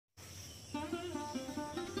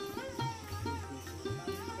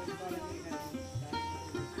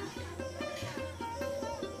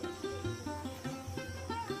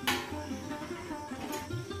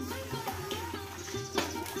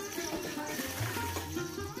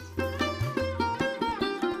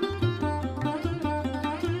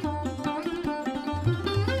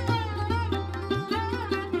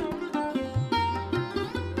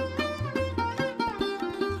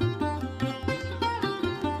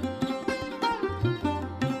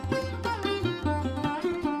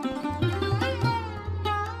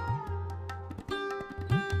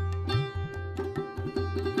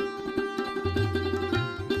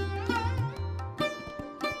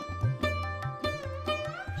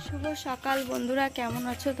শুভ সকাল বন্ধুরা, কেমন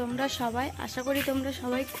আছো তোমরা সবাই? আশা করি তোমরা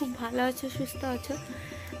সবাই খুব ভালো আছো, সুস্থ আছো।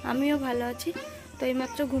 আমিও ভালো আছি। তো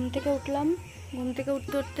এইমাত্র ঘুম থেকে উঠলাম। ঘুম থেকে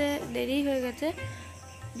উঠতে উঠতে দেরি হয়ে গেছে।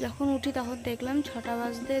 যখন উঠি তখন দেখলাম 6টা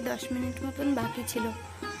বাজতে 10 মিনিট মতন বাকি ছিল।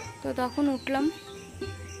 তো তখন উঠলাম,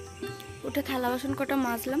 উঠে থালা বাসন কটা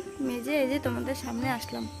মাজলাম, মেজে এই যে তোমাদের সামনে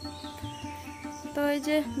আসলাম। তো এই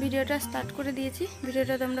যে ভিডিওটা স্টার্ট করে দিয়েছি।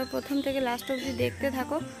 ভিডিওটা তোমরা প্রথম থেকে লাস্ট অবধি দেখতে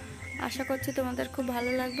থাকো, আশা করছি তোমাদের খুব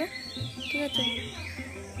ভালো লাগবে, ঠিক আছে?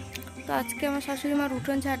 তো আজকে আমার শাশুড়ি মার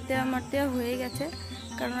উঠোন ঝাড় দেওয়া মার দেওয়া হয়ে গেছে,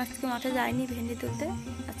 কারণ আজকে মাঠে যায়নি ভেন্ডি তুলতে,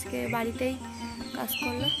 আজকে বাড়িতেই কাজ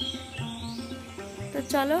করলো। তো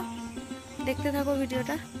চলো দেখতে থাকো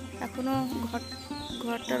ভিডিওটা। এখনও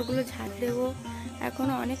ঘরটারগুলো ঝাড় দেবো,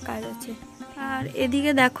 এখনও অনেক কাজ আছে। আর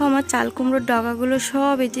এদিকে দেখো আমার চাল কুমড়োর ডগাগুলো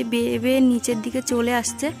সব এই যে বেয়ে বেয়ে নিচের দিকে চলে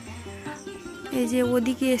আসছে, এই যে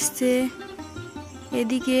ওদিকে এসছে,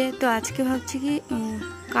 এদিকে। তো আজকে ভাবছি কি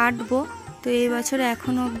কাটবো। তো এই বছরে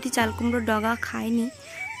এখনও অবধি চাল কুমড়োর ডগা খাইনি।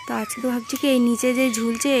 তো আজকে ভাবছি কি এই নিচে যে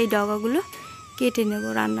ঝুলছে এই ডগাগুলো কেটে নেব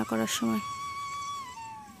রান্না করার সময়।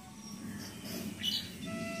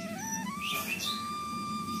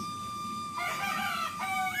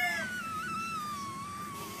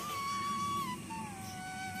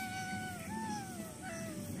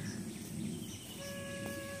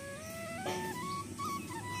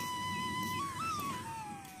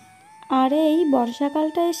 আর এই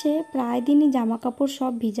বর্ষাকালটা এসে প্রায় দিনই জামা কাপড়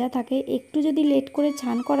সব ভিজা থাকে। একটু যদি লেট করে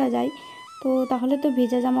স্নান করা যায় তো তাহলে তো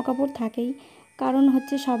ভেজা জামা কাপড় থাকেই, কারণ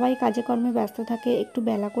হচ্ছে সবাই কাজে কর্মে ব্যস্ত থাকে, একটু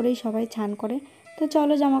বেলা করেই সবাই স্নান করে। তো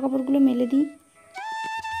চলো জামা কাপড়গুলো মেলে দিই।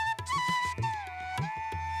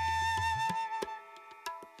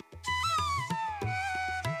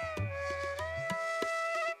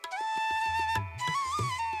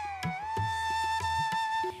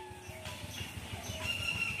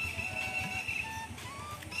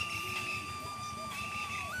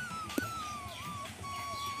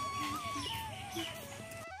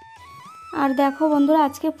 আর দেখো বন্ধুরা,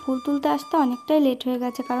 আজকে ফুল তুলতে আসতে অনেকটাই লেট হয়ে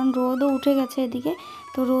গেছে, কারণ রোদও উঠে গেছে এদিকে।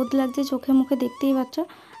 তো রোদ লাগছে চোখে মুখে, দেখতেই পাচ্ছ।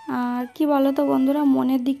 আর কি বলো তো বন্ধুরা,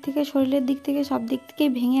 মনের দিক থেকে শরীরের দিক থেকে সব দিক থেকেই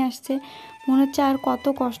ভেঙে আসছে। মনে হচ্ছে আর কত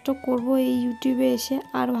কষ্ট করব এই ইউটিউবে এসে,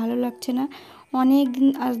 আর ভালো লাগছে না। অনেক দিন,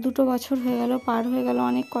 আজ 2 বছর হয়ে গেল, পার হয়ে গেল,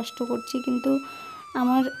 অনেক কষ্ট করছি, কিন্তু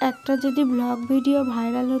আমার একটা যদি ব্লগ ভিডিও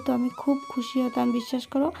ভাইরাল হতো আমি খুব খুশি হতাম। বিশ্বাস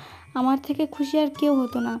করো, আমার থেকে খুশি আর কেউ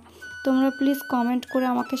হতো না। তোমরা প্লিজ কমেন্ট করে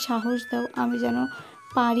আমাকে সাহস দাও, আমি যেন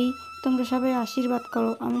পারি। তোমরা সবাই আশীর্বাদ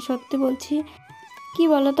করো। আমি সত্যি বলছি, কি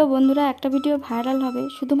বলো তো বন্ধুরা, একটা ভিডিও ভাইরাল হবে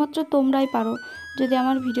শুধুমাত্র তোমরাই পারো, যদি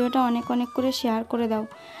আমার ভিডিওটা অনেক অনেক করে শেয়ার করে দাও।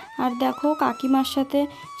 আর দেখো কাকিমার সাথে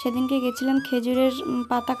সেদিনকে গেছিলাম খেজুরের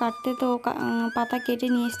পাতা কাটতে। তো পাতা কেটে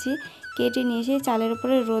নিয়ে এসেছি, কেটে নিয়ে এসে চালের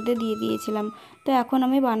উপরে রোদে দিয়ে দিয়েছিলাম। তো এখন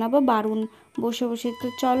আমি বানাবো বারুন বসে বসে। তো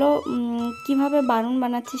চলো কিভাবে বারুন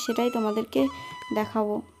বানাচ্ছি সেটাই তোমাদেরকে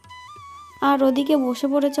দেখাবো। আর ওদিকে বসে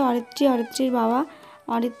পড়েছে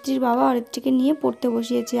অরিত্রীর বাবা অরিত্রীকে নিয়ে পড়তে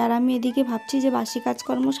বসিয়েছি। আর আমি এদিকে ভাবছি যে বাসি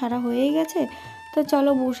কাজকর্ম সারা হয়েই গেছে, তো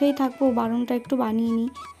চলো বসেই থাকবো, বারুনটা একটু বানিয়ে নিই।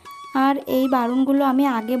 আর এই বারুনগুলো আমি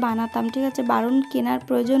আগে বানাতাম, ঠিক আছে? বারুন কেনার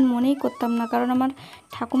প্রয়োজন মনেই করতাম না, কারণ আমার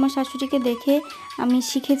ঠাকুমা শাশুড়িকে দেখে আমি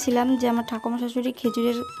শিখেছিলাম যে আমার ঠাকুমা শাশুড়ি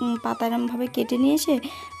খেজুরের পাতা এরমভাবে কেটে নিয়ে এসে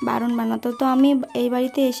বারুন বানাতো। তো আমি এই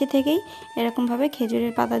বাড়িতে এসে থেকেই এরকমভাবে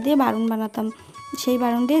খেজুরের পাতা দিয়ে বারুন বানাতাম, সেই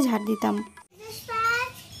বারুন দিয়ে ঝাড় দিতাম।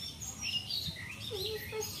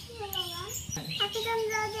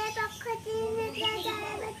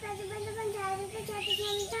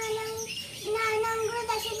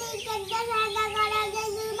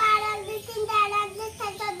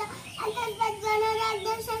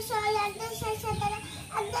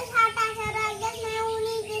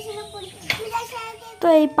 তো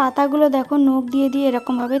এই পাতাগুলো দেখো নখ দিয়ে দিয়ে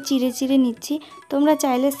এরকমভাবে চিড়ে চিড়ে নিচ্ছি। তোমরা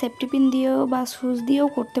চাইলে সেফটি পিন দিয়েও বা সুচ দিয়েও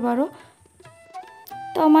করতে পারো।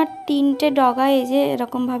 তো আমার 3টে ডগা এই যে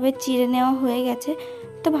এরকমভাবে চিড়ে নেওয়া হয়ে গেছে।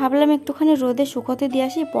 তো ভাবলাম একটুখানি রোদে শুকোতে দিয়ে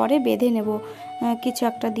আসি, পরে বেঁধে নেব কিছু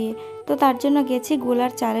একটা দিয়ে। তো তার জন্য গেছি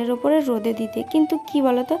গোলার চালের ওপরে রোদে দিতে। কিন্তু কি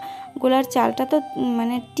বলো তো, গোলার চালটা তো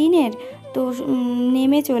মানে টিনের, তো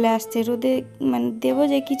নেমে চলে আসছে রোদে, মানে দেবো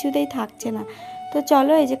যে কিছুতেই থাকছে না। তো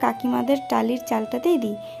চলো এই যে কাকিমাদের টালির চালটাতেই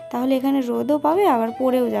দিই, তাহলে এখানে রোদও পাবে আবার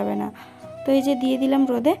পড়েও যাবে না। তো এই যে দিয়ে দিলাম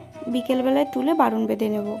রোদে, বিকেলবেলায় তুলে বারুন বেঁধে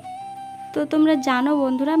নেব। তো তোমরা জানো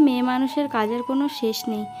বন্ধুরা, মেয়ে মানুষের কাজের কোনো শেষ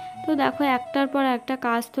নেই। তো দেখো একটার পর একটা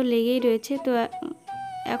কাজ তো লেগেই রয়েছে। তো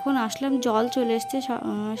এখন আসলাম, জল চলে এসছে,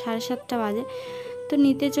 7:30 বাজে। তো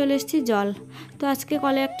নিতে চলে এসেছি জল। তো আজকে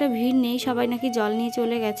কলে একটা ভিড় নেই, সবাই নাকি জল নিয়ে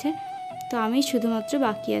চলে গেছে। তো আমি শুধুমাত্র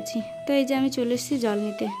বাকি আছি। তো এই যে আমি চলে এসেছি জল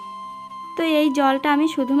নিতে। তো এই জলটা আমি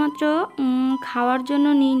শুধুমাত্র খাওয়ার জন্য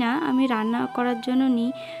নিই না, আমি রান্না করার জন্য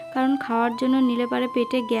নিই। কারণ খাওয়ার জন্য নিলে পারে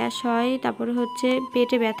পেটে গ্যাস হয়, তারপরে হচ্ছে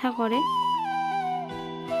পেটে ব্যথা করে।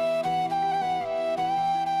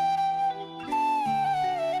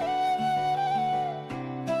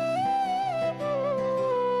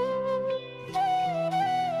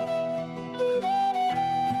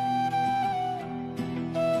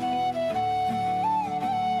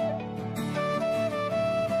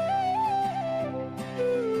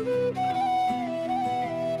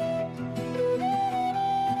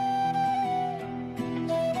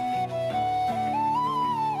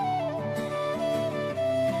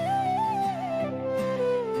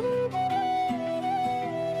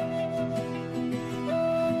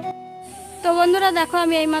 তো বন্ধুরা দেখো,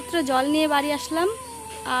 আমি এইমাত্র জল নিয়ে বাড়ি আসলাম,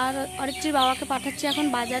 আর অরিত্রীর বাবাকে পাঠাচ্ছি এখন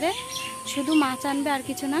বাজারে। শুধু মাছ আনবে, আর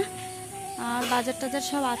কিছু না। আর বাজার টাজার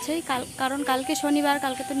সব আছেই, কারণ কালকে শনিবার,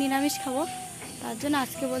 কালকে তো নিরামিষ খাবো, তার জন্য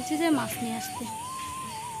আজকে বলছি যে মাছ নিয়ে আসতে।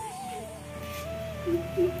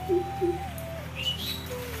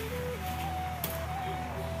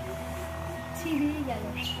 গেল।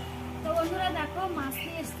 তো বন্ধুরা দেখো, মাছ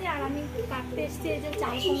নিয়ে এসছে, আর আমি কাটতে এসছি এই যে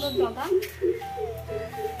চাল কুমড়োর ডগা।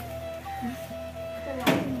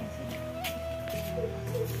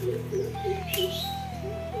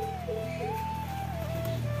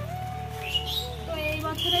 তো এই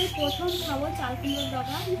বছরের প্রথম খাবো চাল কুমড়োর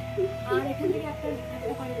ডগা, আর এখান থেকে একটা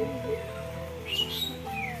পাই দেবো।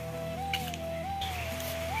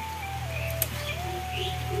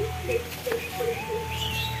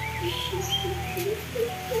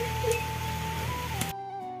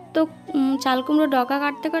 তো চাল কুমড়ো ডগা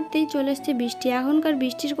কাটতে কাটতেই চলে এসছে বৃষ্টি। এখনকার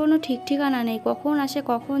বৃষ্টির কোনো ঠিক ঠিকানা নেই, কখন আসে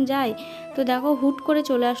কখন যায়। তো দেখো, হুট করে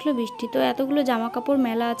চলে আসলো বৃষ্টি। তো এতগুলো জামা কাপড়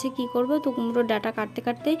মেলা আছে, কি করব। তো কুমড়োর ডাঁটা কাটতে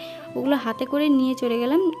কাটতেই ওগুলো হাতে করে নিয়ে চলে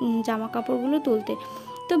গেলাম জামা কাপড়গুলো তুলতে।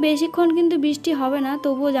 তো বেশিক্ষণ কিন্তু বৃষ্টি হবে না,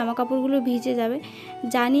 তবুও জামা কাপড়গুলো ভিজে যাবে।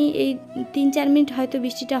 জানি এই 3-4 মিনিট হয়তো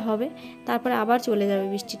বৃষ্টিটা হবে, তারপর আবার চলে যাবে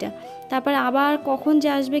বৃষ্টিটা। তারপর আবার কখন যে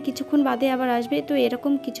আসবে, কিছুক্ষণ বাদে আবার আসবে। তো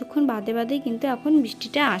এরকম কিছুক্ষণ বাদে বাদেই কিন্তু এখন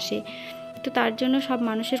বৃষ্টিটা আসে। তো তার জন্য সব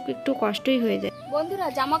মানুষের একটু কষ্টই হয়ে যায়। বন্ধুরা,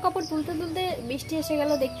 জামা কাপড় তুলতে তুলতে বৃষ্টি এসে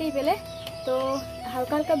গেল, দেখতেই পেলে। তো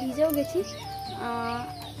হালকা হালকা ভিজেও গেছি।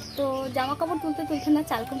 তো জামা কাপড় তুলতে তুলতে না,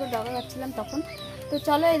 চাল কুমড়ো ডগা যাচ্ছিলাম তখন। তো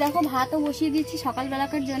চলো, এই দেখো ভাতও বসিয়ে দিয়েছি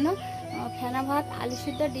সকালবেলাকার জন্য। ফেনা ভাত, আলু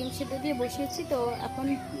সিদ্ধ, ডিম সিদ্ধ দিয়ে বসিয়েছি। তো এখন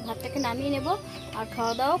ভাতটাকে নামিয়ে নেব আর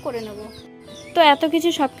খাওয়া দাওয়াও করে নেব। তো এত কিছু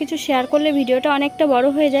সব কিছু শেয়ার করলে ভিডিওটা অনেকটা বড়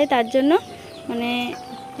হয়ে যায়, তার জন্য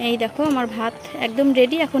এই দেখো আমার ভাত একদম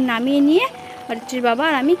রেডি। এখন নামিয়ে নিয়ে অরিত্রীর বাবা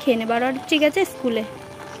আর আমি খেয়ে নেব। আর অরিত্রী গেছে স্কুলে।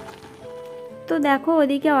 তো দেখো,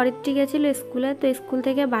 ওদিকে অরিত্রী গেছিলো স্কুলে। তো স্কুল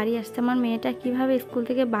থেকে বাড়ি আসছে। আমার মেয়েটা কিভাবে স্কুল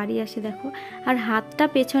থেকে বাড়ি আসে দেখো, আর হাতটা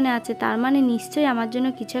পেছনে আছে, তার মানে নিশ্চয়ই আমার জন্য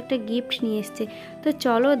কিছু একটা গিফট নিয়ে এসছে। তো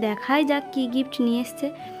চলো দেখাই যাক কি গিফট নিয়ে এসছে।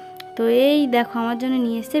 তো এই দেখো, আমার জন্য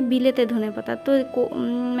নিয়ে এসছে বিলেতে ধনেপাতা। তো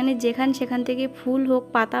সেখান থেকে ফুল হোক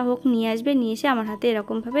পাতা হোক নিয়ে আসবে, নিয়ে এসে আমার হাতে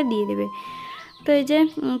এরকমভাবে দিয়ে দেবে। তো এই যে,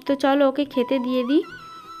 তো চলো ওকে খেতে দিয়ে দিই।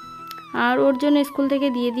 আর ওর জন্য স্কুল থেকে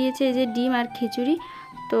দিয়ে দিয়েছে এই যে ডিম আর খিচুড়ি।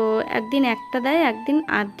 তো একদিন একটা দেয়, একদিন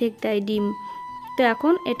অর্ধেক দেয় ডিম। তো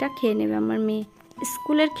এখন এটা খেয়ে নেবে আমার মেয়ে।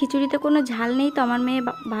 স্কুলের খিচুড়িতে কোনো ঝাল নেই, তো আমার মেয়ে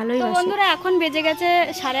ভালোই বাসে। বন্ধুরা, এখন বেজে গেছে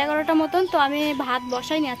 11:30 মতন। তো আমি ভাত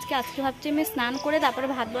বসাইনি আজকে ভাবছি আমি স্নান করে তারপরে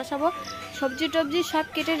ভাত বসাবো। সবজি টবজি সব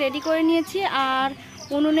কেটে রেডি করে নিয়েছি। আর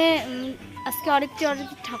উনুনে আজকে অরিত্রী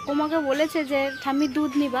ঠাকুমাকে বলেছে যে ঠাম্মি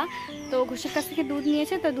দুধ নিবা। তো ঘোষের কাছ থেকে দুধ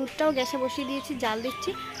নিয়েছে, তো দুধটাও গ্যাসে বসিয়ে দিয়েছি, জাল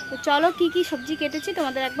দিচ্ছি। তো চলো কি কি সবজি কেটেছি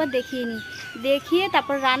তোমাদের একবার দেখিয়ে নিই। দেখিয়ে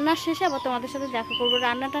তারপর রান্নার শেষে আবার তোমাদের সাথে দেখা করবো।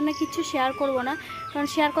 রান্না টান্না কিছু শেয়ার করব না, কারণ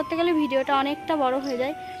শেয়ার করতে গেলে ভিডিওটা অনেকটা বড় হয়ে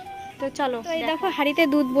যায়। তো চলো, তো এই দেখো হাঁড়িতে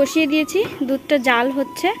দুধ বসিয়ে দিয়েছি, দুধটা জাল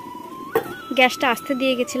হচ্ছে। গ্যাসটা আস্তে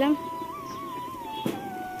দিয়ে গেছিলাম।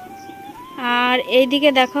 আর এইদিকে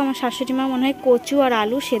দেখো, আমার শাশুড়ি মা মনে হয় কচু আর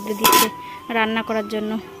আলু সেদ্ধ দিচ্ছে রান্না করার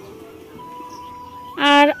জন্য।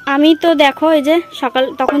 আর আমি তো দেখো, এই যে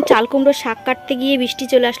তখন চাল কুমড়ো শাক কাটতে গিয়ে বৃষ্টি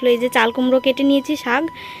চলে আসলো। এই যে চাল কুমড়ো কেটে নিয়েছি,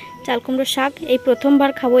 চাল কুমড়োর শাক এই প্রথমবার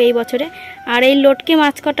খাবো এই বছরে। আর এই লটকে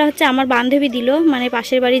মাছ কটা হচ্ছে আমার বান্ধবী দিল, মানে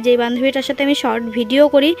পাশের বাড়ি যেই বান্ধবীটার সাথে আমি শর্ট ভিডিও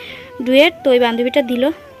করি ডুয়েট, তো ওই বান্ধবীটা দিল,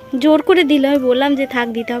 জোর করে দিল। আমি বললাম যে থাক,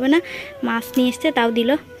 দিতে হবে না, মাছ নিয়ে এসছে তাও দিল।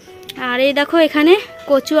 আর এই দেখো, এখানে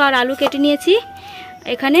কচু আর আলু কেটে নিয়েছি।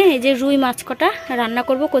 এখানে এই যে রুই মাছ কটা রান্না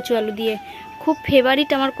করব কচু আলু দিয়ে। খুব ফেভারিট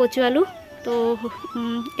আমার কচু আলু। তো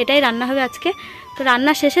এটাই রান্না হবে আজকে। তো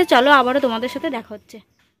রান্না শেষে চলো আবারও তোমাদের সাথে দেখা হচ্ছে।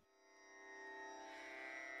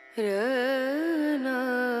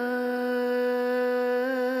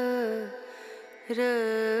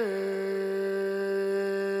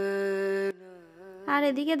 আর আর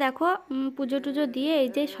এদিকে দেখো পুজো টুজো দিয়ে এই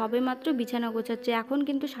যে সবে মাত্র বিছানা গোছাচ্ছে। এখন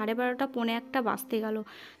কিন্তু 12:30 পৌনে 1 বাজতে গেল।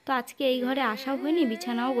 তো আজকে এই ঘরে আসাও হয়নি,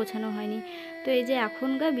 বিছানাও গোছানো হয়নি। তো এই যে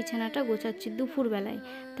এখনকার বিছানাটা গোছাচ্ছি দুপুরবেলায়।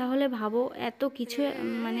 তাহলে ভাবো এত কিছু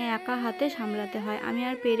মানে একা হাতে সামলাতে হয়। আমি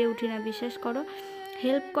আর পেরে উঠি না, বিশ্বাস করো।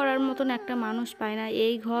 হেল্প করার মতন একটা মানুষ পায় না।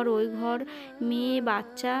 এই ঘর ওই ঘর, মেয়ে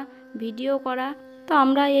বাচ্চা, ভিডিও করা। তো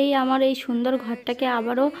আমরা আমার এই সুন্দর ঘরটাকে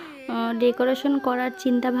আবারও ডেকোরেশন করার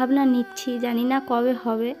চিন্তা ভাবনা নিচ্ছি, জানি না কবে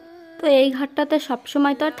হবে। তো এই ঘরটাতে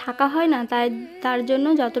সবসময় তো আর থাকা হয় না, তার জন্য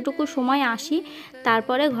যতটুকু সময় আসি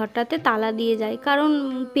তারপরে ঘরটাতে তালা দিয়ে যাই। কারণ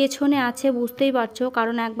পেছনে আছে, বুঝতেই পারছো।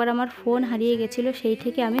 কারণ একবার আমার ফোন হারিয়ে গেছিলো, সেই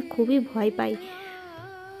থেকে আমি খুবই ভয় পাই।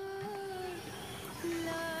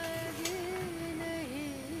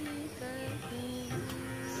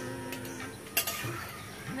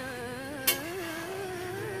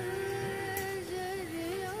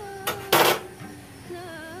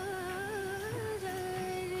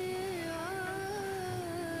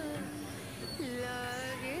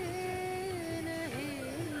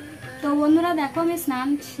 তো বন্ধুরা দেখো, আমি স্নান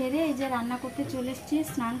সেরে এই যে রান্না করতে চলে এসেছি।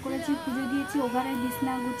 স্নান করেছি, পুজো দিয়েছি, ওভারের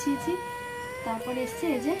বিছনা গুছিয়েছি, তারপরে এসছি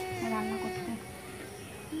এই যে রান্না করতে।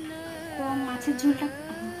 তো মাছের ঝোলটা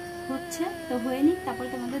হচ্ছে, তো হয়ে নি, তারপরে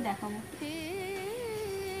তোমাদের দেখাবো।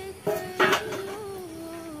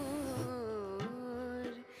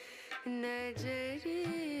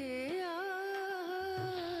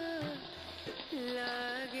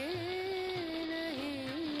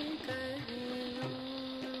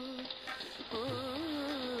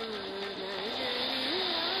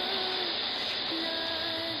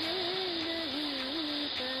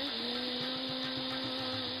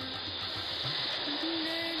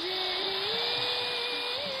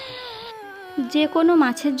 যে কোনো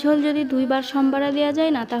মাছের ঝোল যদি 2 বার সম্বারা দেওয়া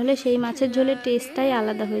যায় না, তাহলে সেই মাছের ঝোলের টেস্টটাই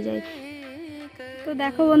আলাদা হয়ে যায়। তো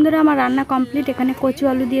দেখো বন্ধুরা, আমার রান্না কমপ্লিট। এখানে কচু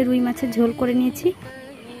আলু দিয়ে রুই মাছের ঝোল করে নিয়েছি।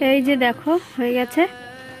 এই যে দেখো হয়ে গেছে।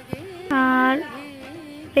 আর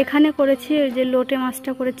এখানে করেছি ওই যে লোটে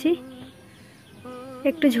মাছটা করেছি,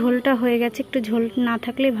 একটু ঝোলটা হয়ে গেছে, একটু ঝোল না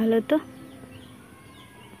থাকলেই ভালো হতো।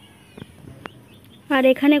 আর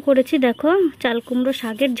এখানে করেছি দেখো চাল কুমড়ো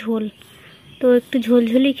শাকের ঝোল। তো একটু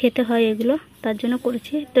ঝোলঝোলই খেতে হয় এগুলো, তার জন্য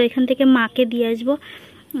করেছি। তো এখান থেকে মাকে দিয়ে আসবো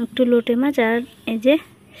একটু লোটে মাছ আর এই যে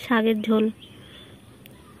শাকের ঝোল।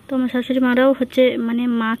 তো আমার শাশুড়ি মারাও হচ্ছে মানে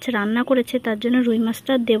মাছ রান্না করেছে, তার জন্য রুই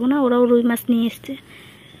মাছটা দেবো না, ওরাও রুই মাছ নিয়ে এসছে।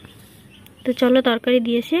 তো চলো তরকারি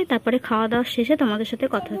দিয়েছে, তারপরে খাওয়া দাওয়া শেষে তোমাদের সাথে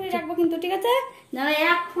কথা হচ্ছে। রাখবো কিন্তু, ঠিক আছে? না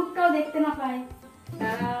 1 ফুটটাও দেখতে না পাই।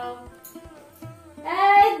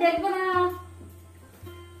 এই দেখবো না,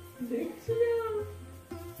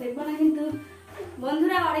 দেখবো না কিন্তু।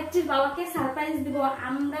 বন্ধুরা, অরেকটির বাবাকে সারপ্রাইজ দিব।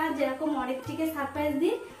 আমরা যেরকম অরেকটিকে সারপ্রাইজ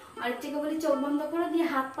দিই, অরেকটিকে বলি চোখ বন্ধ করে দিয়ে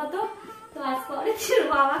হাত পাতো, তো আজকে অরেকটির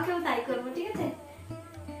বাবাকেও তাই করবো, ঠিক আছে?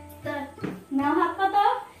 তো নাও হাত পাতো,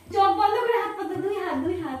 চোখ বন্ধ করে হাত পাতো, 2 হাত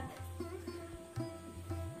 2 হাত।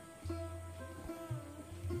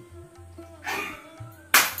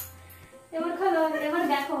 এবার খোলো, এবার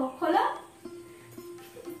দেখো, খোলো।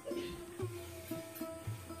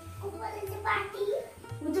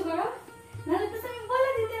 উঁচু করো, নাহলে তো তুমি বলে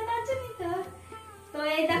দিতে, তার জন্যই তো। তো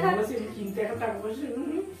এই দেখো,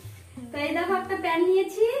 তো এই দেখো একটা প্যান্ট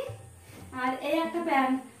নিয়েছি, আর এই একটা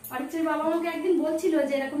প্যান্ট। অরিত্রের বাবা আমাকে একদিন বলছিল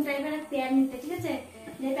যে এরকম টাইপের একটা প্যান্ট নিতে, ঠিক আছে?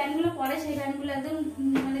 যে প্যান্টগুলো পরে সেই প্যান্টগুলো একদম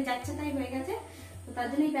মানে যাচ্ছে তাই হয়ে গেছে। তো তার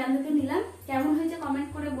জন্য এই প্যান্ট দুটো নিলাম। কেমন হয়েছে কমেন্ট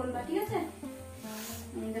করে বলবা, ঠিক আছে?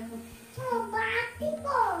 দেখো,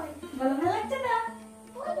 ভালো লাগছে না?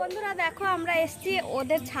 বন্ধুরা দেখো, আমরা এসছি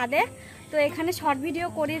ওদের ছাদে। তো এখানে শর্ট ভিডিও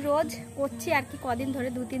করি, রোজ করছি আর কি, কদিন ধরে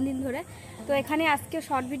 2-3 দিন ধরে। তো এখানে আজকে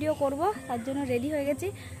শর্ট ভিডিও করব, তার জন্য রেডি হয়ে গেছি।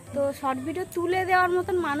 তো শর্ট ভিডিও তুলে দেওয়ার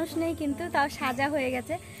মতন মানুষ নেই, কিন্তু তাও সাজা হয়ে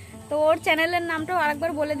গেছে। তো ওর চ্যানেলের নামটাও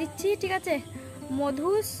আরেকবার বলে দিচ্ছি, ঠিক আছে?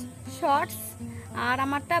 মধুস শর্টস, আর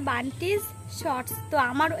আমারটা বান্টিজ শর্টস। তো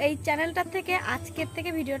আমার এই চ্যানেলটার থেকে আজকের থেকে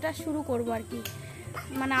ভিডিওটা শুরু করব আর কি।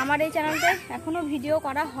 মানে আমার এই চ্যানেলটায় এখনো ভিডিও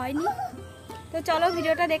করা হয়নি। তো চলো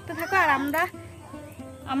ভিডিওটা দেখতে থাকো। আর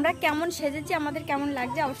আমরা কেমন সেজেছি, আমাদের কেমন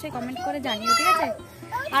লাগছে অবশ্যই কমেন্ট করে জানিও, ঠিক আছে?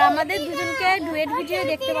 আর আমাদের দুজনকে ডুয়েট ভিডিও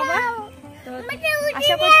দেখতে পাবা। তো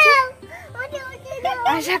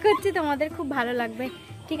আশা করছি তোমাদের খুব ভালো লাগবে,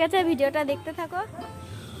 ঠিক আছে? ভিডিওটা দেখতে থাকো।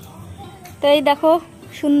 তো এই দেখো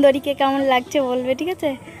সুন্দরীকে কেমন লাগছে বলবে, ঠিক আছে?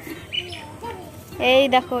 এই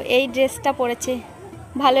দেখো এই ড্রেসটা পরেছে,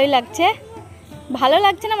 ভালোই লাগছে। ভালো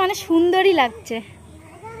লাগছে না মানে সুন্দরই লাগছে।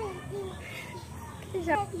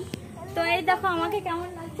 তো এই দেখো আমাকে কেমন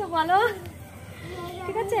লাগছে বলো,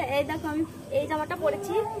 ঠিক আছে? এই দেখো আমি এই জামাটা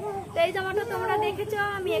পরেছি। তো এই জামাটা তোমরা দেখেছো,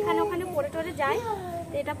 আমি এখানে ওখানে পরে টরে যাই।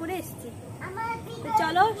 এটা পরে এসেছি। তো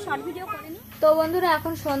চলো শর্ট ভিডিও করে নিই। তো বন্ধুরা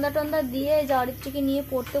এখন সন্ধ্যা টন্ধা দিয়ে এই যে অরিত্রীকে নিয়ে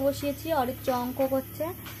পড়তে বসিয়েছি। অরিত্র অঙ্ক করছে।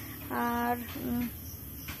 আর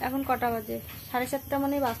এখন কটা বাজে? 7:30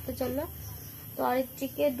 মানে বাজতে চললো। তো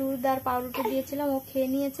অরিত্রীকে দুধ আর পাউরুটি দিয়েছিলাম, ও খেয়ে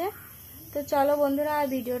নিয়েছে। তো চলো বন্ধুরা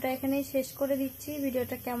ভিডিওটা এখানেই শেষ করে দিচ্ছি।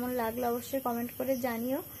 ভিডিওটা কেমন লাগলো অবশ্যই কমেন্ট করে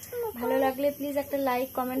জানিও। ভালো লাগলে প্লিজ একটা লাইক,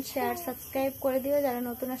 কমেন্ট, শেয়ার, সাবস্ক্রাইব করে দিও। যারা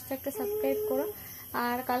নতুন আসছে একটা সাবস্ক্রাইব করো।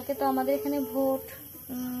 আর কালকে তো আমাদের এখানে ভোট,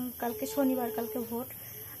 কালকে শনিবার, কালকে ভোট।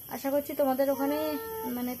 আশা করছি তোমাদের ওখানে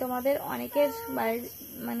মানে তোমাদের অনেকের বাড়ির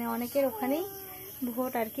মানে অনেকের ওখানেই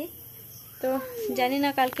ভোট আর কি। তো জানি না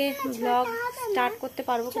কালকে ব্লগ স্টার্ট করতে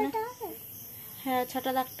পারবো কিনা। হ্যাঁ,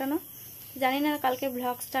 6টা দাগটানো। জানি না কালকে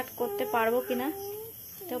ব্লগ স্টার্ট করতে পারবো কিনা।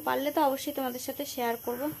 তো পারলে তো অবশ্যই তোমাদের সাথে শেয়ার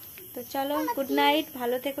করব। তো চলো, গুড নাইট,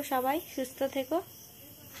 ভালো থেকো সবাই, সুস্থ থেকো।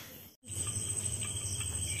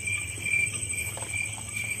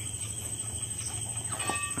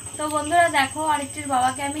 তো বন্ধুরা দেখো, আরিত্রির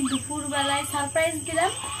বাবাকে আমি দুপুর বেলায় সারপ্রাইজ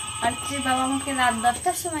দিলাম। আরিত্রির বাবা আমাকে রাত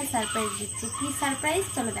 10টার সময় সারপ্রাইজ দিচ্ছে। কি সারপ্রাইজ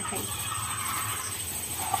চলো দেখাই।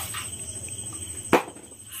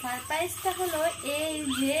 সারপ্রাইজটা হলো এই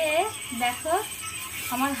যে দেখো,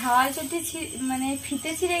 আমার হাওয়াই চটি মানে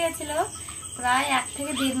ফিতে ছিঁড়ে গেছিল, প্রায় 1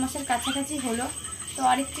 থেকে 1.5 মাসের কাছাকাছি হলো। তো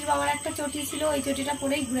অরিত্রির বাবার একটা চটি ছিল, ওই চটিটা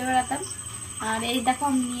পরেই ঘুরে বেড়াতাম। আর এই দেখো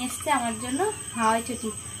আমি নিয়ে এসছি আমার জন্য হাওয়াই চটি।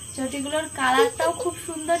 চটিগুলোর কালারটাও খুব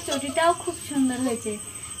সুন্দর, চটিটাও খুব সুন্দর হয়েছে।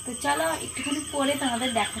 তো চলো একটুখানি পরে তোমাদের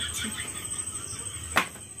দেখাচ্ছি।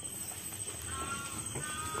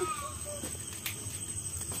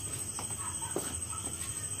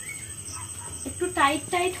 একটু টাইট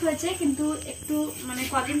টাইট হয়েছে, কিন্তু একটু মানে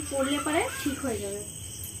কদিন পরলে পরে ঠিক হয়ে যাবে।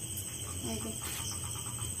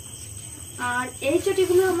 আর এই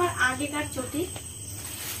চটিগুলো আমার আগেকার চটি।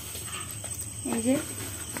 এই যে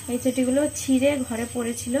এই চটিগুলো ছিঁড়ে ঘরে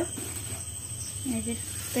পড়েছিল, এই যে,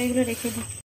 তো এগুলো রেখে দিই।